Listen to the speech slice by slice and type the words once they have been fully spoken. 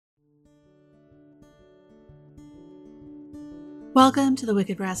Welcome to the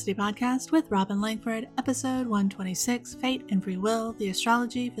Wicked Veracity Podcast with Robin Langford, episode 126, Fate and Free Will, the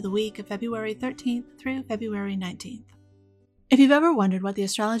astrology for the week of February 13th through February 19th. If you've ever wondered what the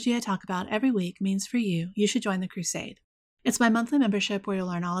astrology I talk about every week means for you, you should join the Crusade. It's my monthly membership where you'll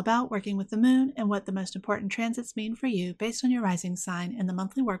learn all about working with the moon and what the most important transits mean for you based on your rising sign in the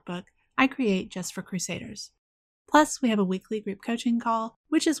monthly workbook I create just for Crusaders. Plus, we have a weekly group coaching call,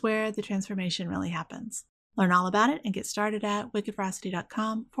 which is where the transformation really happens. Learn all about it and get started at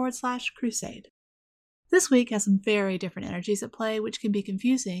wickedveracity.com/crusade. This week has some very different energies at play, which can be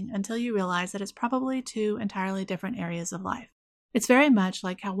confusing until you realize that it's probably two entirely different areas of life. It's very much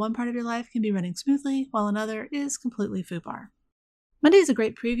like how one part of your life can be running smoothly while another is completely foobar. Monday is a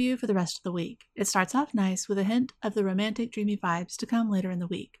great preview for the rest of the week. It starts off nice with a hint of the romantic, dreamy vibes to come later in the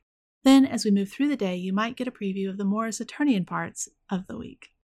week. Then, as we move through the day, you might get a preview of the more Saturnian parts of the week.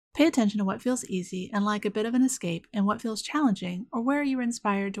 Pay attention to what feels easy and like a bit of an escape and what feels challenging or where you're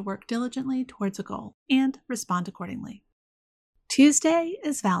inspired to work diligently towards a goal, and respond accordingly. Tuesday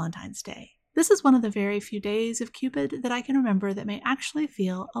is Valentine's Day. This is one of the very few days of Cupid that I can remember that may actually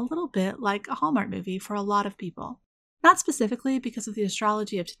feel a little bit like a Hallmark movie for a lot of people. Not specifically because of the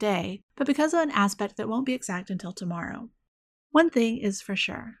astrology of today, but because of an aspect that won't be exact until tomorrow. One thing is for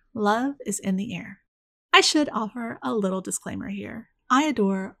sure, love is in the air. I should offer a little disclaimer here. I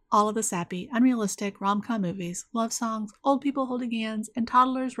adore all of the sappy, unrealistic rom-com movies, love songs, old people holding hands, and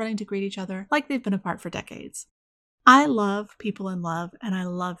toddlers running to greet each other like they've been apart for decades. I love people in love, and I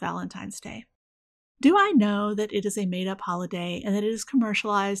love Valentine's Day. Do I know that it is a made-up holiday and that it is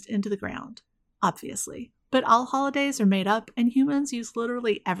commercialized into the ground? Obviously. But all holidays are made up, and humans use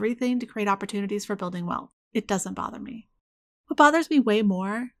literally everything to create opportunities for building wealth. It doesn't bother me. What bothers me way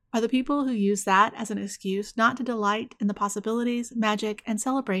more are the people who use that as an excuse not to delight in the possibilities, magic, and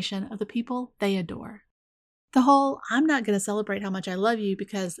celebration of the people they adore. The whole, I'm not going to celebrate how much I love you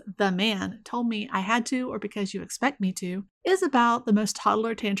because the man told me I had to or because you expect me to, is about the most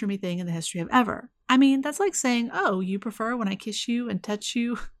toddler tantrumy thing in the history of ever. I mean, that's like saying, oh, you prefer when I kiss you and touch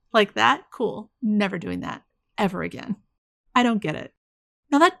you like that? Cool. Never doing that. Ever again. I don't get it.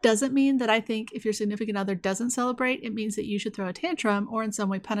 Now, that doesn't mean that I think if your significant other doesn't celebrate, it means that you should throw a tantrum or in some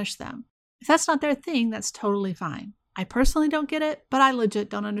way punish them. If that's not their thing, that's totally fine. I personally don't get it, but I legit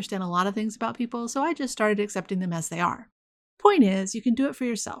don't understand a lot of things about people, so I just started accepting them as they are. Point is, you can do it for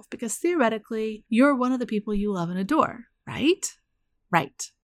yourself because theoretically, you're one of the people you love and adore, right?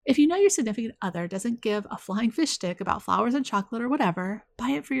 Right. If you know your significant other doesn't give a flying fish stick about flowers and chocolate or whatever,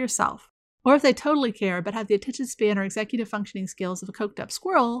 buy it for yourself. Or if they totally care but have the attention span or executive functioning skills of a coked up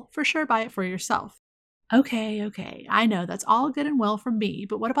squirrel, for sure buy it for yourself. Okay, I know that's all good and well for me,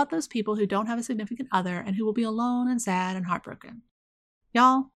 but what about those people who don't have a significant other and who will be alone and sad and heartbroken?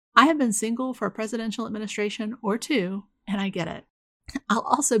 Y'all, I have been single for a presidential administration or two, and I get it. I'll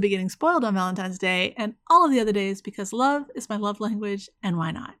also be getting spoiled on Valentine's Day and all of the other days because love is my love language, and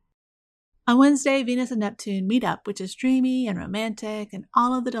why not? On Wednesday, Venus and Neptune meet up, which is dreamy and romantic and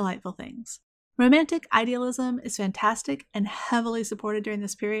all of the delightful things. Romantic idealism is fantastic and heavily supported during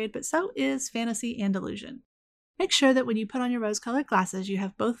this period, but so is fantasy and illusion. Make sure that when you put on your rose-colored glasses, you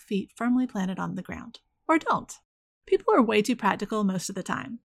have both feet firmly planted on the ground. Or don't. People are way too practical most of the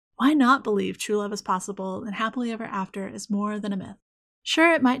time. Why not believe true love is possible and happily ever after is more than a myth?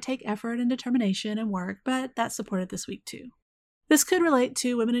 Sure, it might take effort and determination and work, but that's supported this week too. This could relate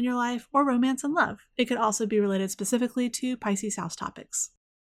to women in your life or romance and love. It could also be related specifically to Pisces house topics.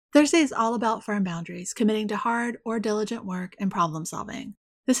 Thursday is all about firm boundaries, committing to hard or diligent work and problem solving.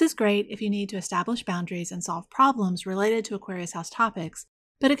 This is great if you need to establish boundaries and solve problems related to Aquarius house topics,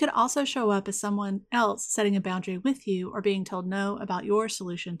 but it could also show up as someone else setting a boundary with you or being told no about your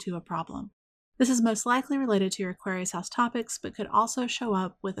solution to a problem. This is most likely related to your Aquarius house topics, but could also show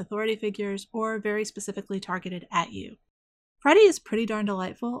up with authority figures or very specifically targeted at you. Friday is pretty darn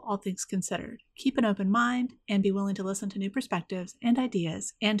delightful, all things considered. Keep an open mind and be willing to listen to new perspectives and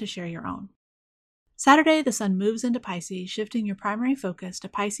ideas and to share your own. Saturday, the sun moves into Pisces, shifting your primary focus to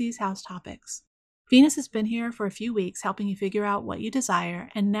Pisces house topics. Venus has been here for a few weeks, helping you figure out what you desire,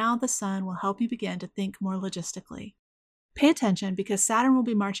 and now the sun will help you begin to think more logistically. Pay attention because Saturn will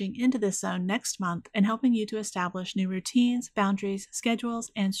be marching into this zone next month and helping you to establish new routines, boundaries, schedules,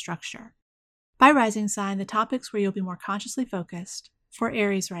 and structure. By rising sign, the topics where you'll be more consciously focused. For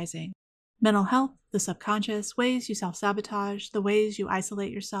Aries rising, mental health, the subconscious, ways you self-sabotage, the ways you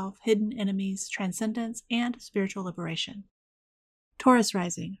isolate yourself, hidden enemies, transcendence, and spiritual liberation. Taurus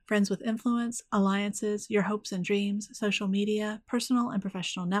rising, friends with influence, alliances, your hopes and dreams, social media, personal and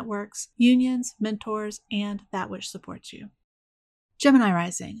professional networks, unions, mentors, and that which supports you. Gemini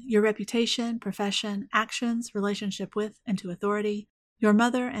rising, your reputation, profession, actions, relationship with and to authority, your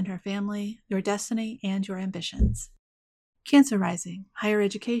mother and her family, your destiny and your ambitions. Cancer rising, higher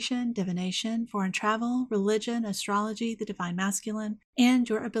education, divination, foreign travel, religion, astrology, the divine masculine, and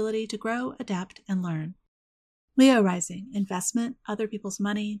your ability to grow, adapt, and learn. Leo rising, investment, other people's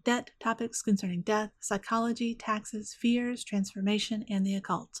money, debt, topics concerning death, psychology, taxes, fears, transformation, and the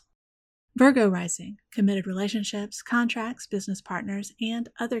occult. Virgo rising, committed relationships, contracts, business partners, and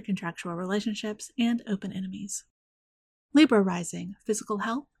other contractual relationships, and open enemies. Libra rising, physical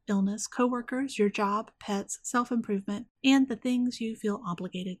health, illness, coworkers, your job, pets, self-improvement, and the things you feel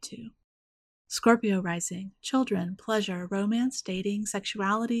obligated to. Scorpio rising, children, pleasure, romance, dating,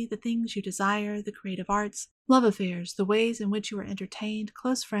 sexuality, the things you desire, the creative arts, love affairs, the ways in which you are entertained,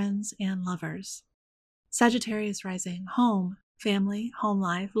 close friends, and lovers. Sagittarius rising, home, family, home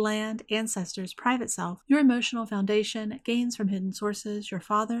life, land, ancestors, private self, your emotional foundation, gains from hidden sources, your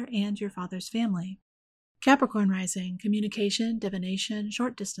father and your father's family. Capricorn rising, communication, divination,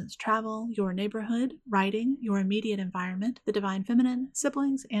 short distance travel, your neighborhood, writing, your immediate environment, the divine feminine,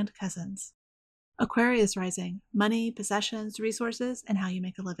 siblings, and cousins. Aquarius rising, money, possessions, resources, and how you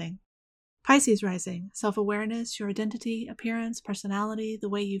make a living. Pisces rising, self-awareness, your identity, appearance, personality, the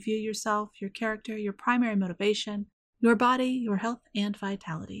way you view yourself, your character, your primary motivation, your body, your health, and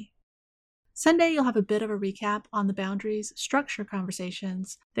vitality. Sunday, you'll have a bit of a recap on the boundaries, structure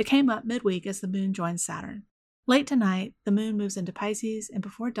conversations that came up midweek as the moon joins Saturn. Late tonight, the moon moves into Pisces, and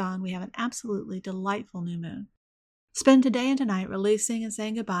before dawn, we have an absolutely delightful new moon. Spend today and tonight releasing and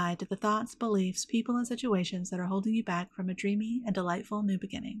saying goodbye to the thoughts, beliefs, people, and situations that are holding you back from a dreamy and delightful new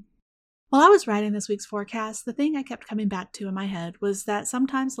beginning. While I was writing this week's forecast, the thing I kept coming back to in my head was that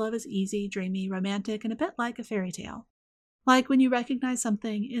sometimes love is easy, dreamy, romantic, and a bit like a fairy tale. Like when you recognize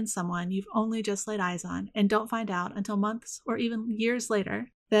something in someone you've only just laid eyes on and don't find out until months or even years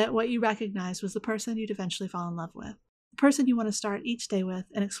later that what you recognized was the person you'd eventually fall in love with, the person you want to start each day with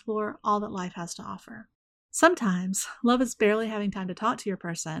and explore all that life has to offer. Sometimes, love is barely having time to talk to your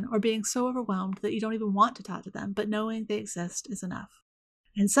person or being so overwhelmed that you don't even want to talk to them, but knowing they exist is enough.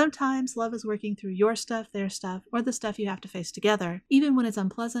 And sometimes love is working through your stuff, their stuff, or the stuff you have to face together, even when it's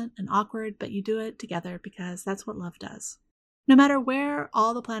unpleasant and awkward, but you do it together because that's what love does. No matter where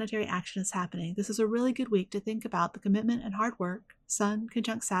all the planetary action is happening, this is a really good week to think about the commitment and hard work, Sun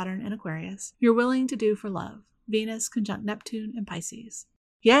conjunct Saturn in Aquarius, you're willing to do for love, Venus conjunct Neptune in Pisces.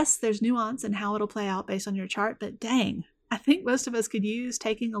 Yes, there's nuance in how it'll play out based on your chart, but dang, I think most of us could use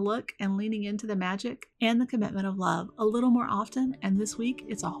taking a look and leaning into the magic and the commitment of love a little more often, and this week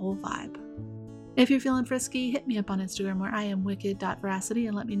it's a whole vibe. If you're feeling frisky, hit me up on Instagram where I am wicked.veracity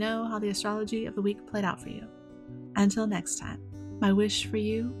and let me know how the astrology of the week played out for you. Until next time, my wish for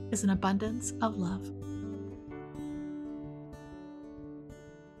you is an abundance of love.